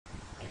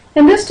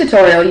In this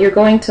tutorial, you're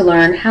going to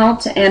learn how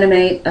to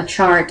animate a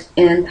chart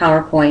in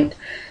PowerPoint.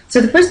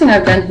 So the first thing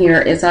I've done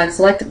here is I've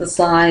selected the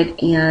slide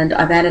and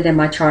I've added in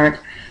my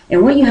chart.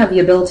 And what you have the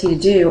ability to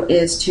do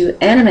is to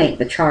animate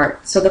the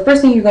chart. So the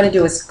first thing you're going to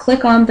do is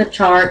click on the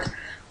chart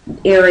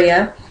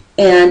area,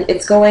 and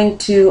it's going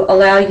to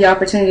allow you the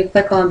opportunity to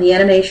click on the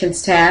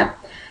Animations tab.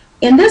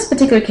 In this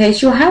particular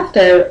case, you'll have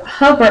to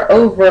hover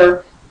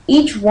over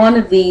each one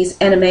of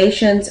these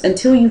animations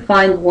until you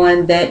find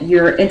one that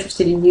you're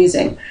interested in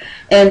using.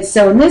 And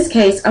so in this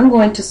case, I'm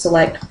going to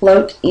select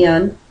Float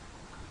In.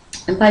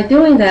 And by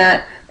doing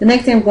that, the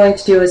next thing I'm going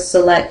to do is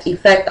select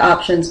Effect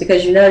Options,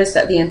 because you notice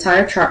that the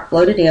entire chart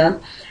floated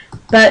in.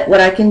 But what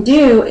I can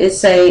do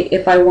is say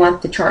if I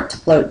want the chart to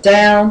float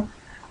down.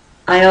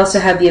 I also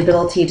have the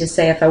ability to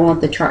say if I want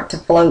the chart to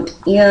float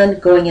in,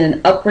 going in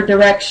an upward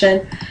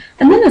direction.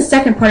 And then the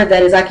second part of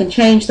that is I can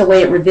change the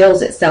way it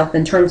reveals itself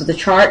in terms of the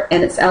chart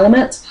and its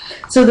elements.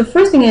 So the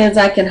first thing is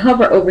I can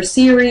hover over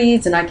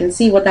series and I can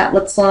see what that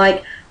looks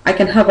like. I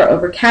can hover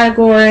over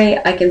category,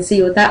 I can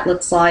see what that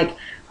looks like.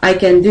 I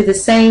can do the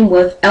same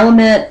with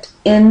element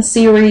in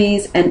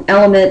series and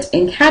element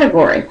in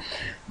category.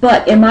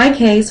 But in my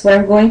case, what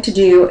I'm going to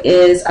do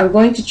is I'm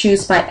going to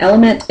choose by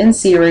element in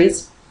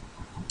series.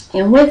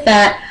 And with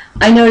that,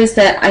 I notice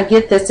that I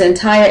get this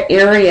entire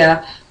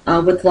area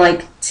with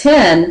like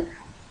 10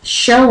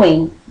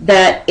 showing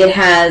that it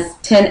has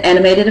 10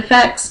 animated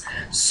effects.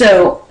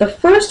 So the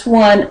first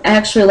one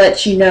actually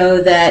lets you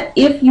know that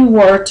if you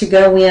were to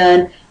go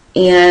in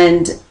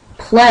and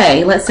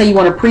play, let's say you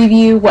want to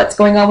preview what's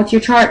going on with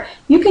your chart,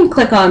 you can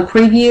click on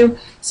preview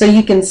so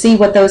you can see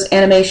what those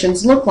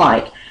animations look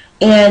like.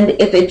 And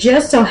if it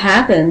just so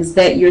happens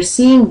that you're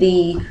seeing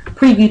the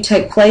preview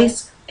take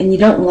place and you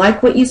don't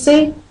like what you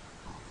see,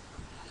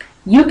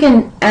 you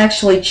can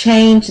actually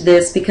change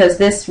this, because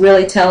this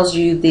really tells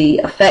you the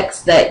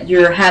effects that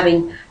you're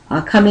having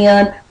come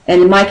in.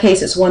 And in my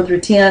case, it's 1 through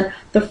 10.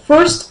 The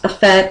first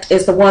effect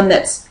is the one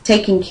that's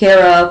taken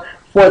care of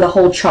for the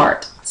whole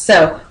chart.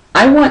 So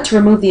I want to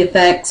remove the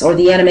effects or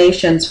the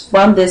animations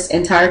from this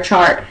entire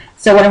chart.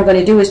 So what I'm going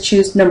to do is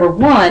choose number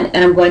 1,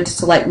 and I'm going to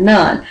select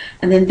none.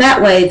 And then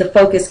that way the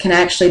focus can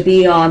actually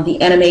be on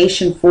the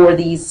animation for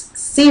these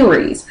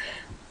series.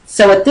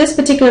 So at this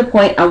particular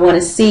point, I want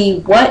to see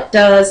what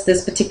does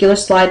this particular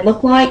slide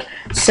look like.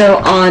 So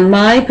on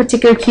my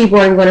particular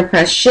keyboard, I'm going to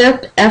press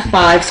Shift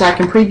F5 so I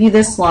can preview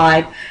this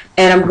slide,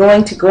 and I'm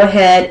going to go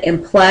ahead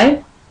and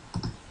play.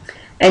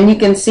 And you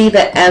can see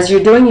that as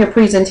you're doing your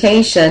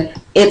presentation,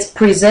 it's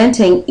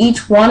presenting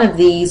each one of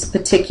these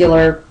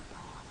particular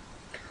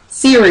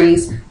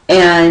series,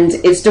 and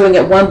it's doing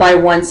it one by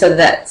one so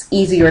that's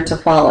easier to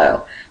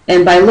follow.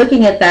 And by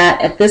looking at that,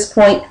 at this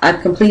point,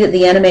 I've completed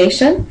the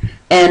animation,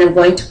 and I'm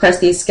going to press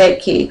the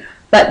Escape key.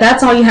 But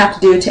that's all you have to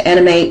do to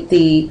animate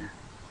the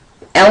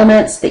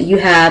elements that you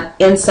have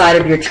inside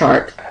of your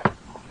chart.